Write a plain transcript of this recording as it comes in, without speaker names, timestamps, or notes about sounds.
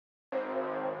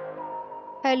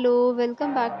Hello,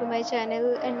 welcome back to my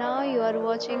channel and now you are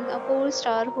watching a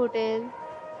 4-star hotel.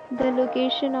 The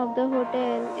location of the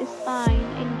hotel is fine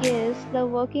and guests love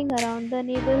walking around the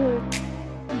neighborhood.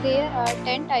 There are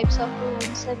 10 types of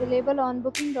rooms available on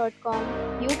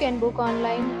booking.com. You can book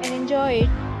online and enjoy it.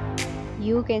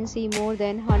 You can see more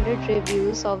than 100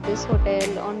 reviews of this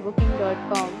hotel on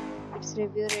booking.com. Its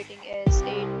review rating is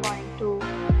 8.2,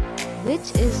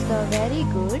 which is the very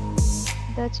good.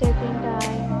 The check-in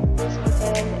time of this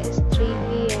hotel is 3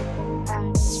 p.m.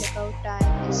 and check-out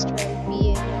time is 12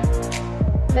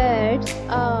 p.m. Pets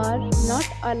are not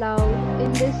allowed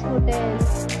in this hotel.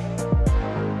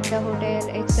 The hotel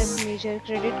accepts major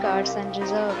credit cards and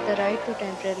reserves the right to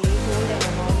temporarily hold an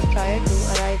amount prior to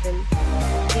arrival.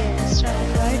 Guests are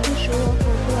required to show a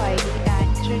photo ID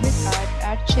and credit card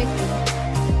at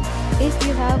check-in. If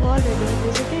you have already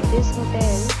visited this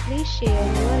hotel, please share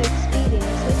your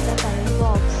experience in the comment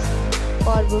box.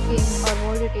 For booking or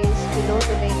more details, below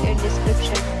the link in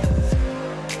description.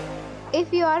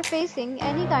 If you are facing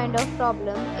any kind of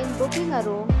problem in booking a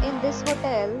room in this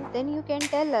hotel, then you can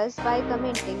tell us by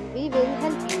commenting. We will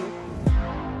help you.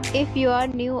 If you are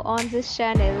new on this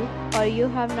channel or you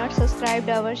have not subscribed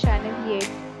our channel yet,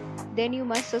 then you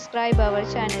must subscribe our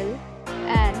channel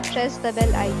and press the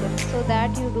bell icon so that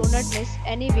you do not miss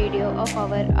any video of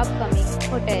our upcoming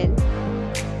hotel.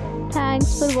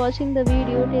 Thanks for watching the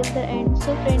video till the end.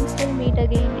 So friends, will meet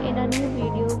again in a new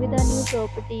video with a new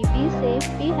property. Be safe,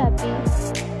 be happy.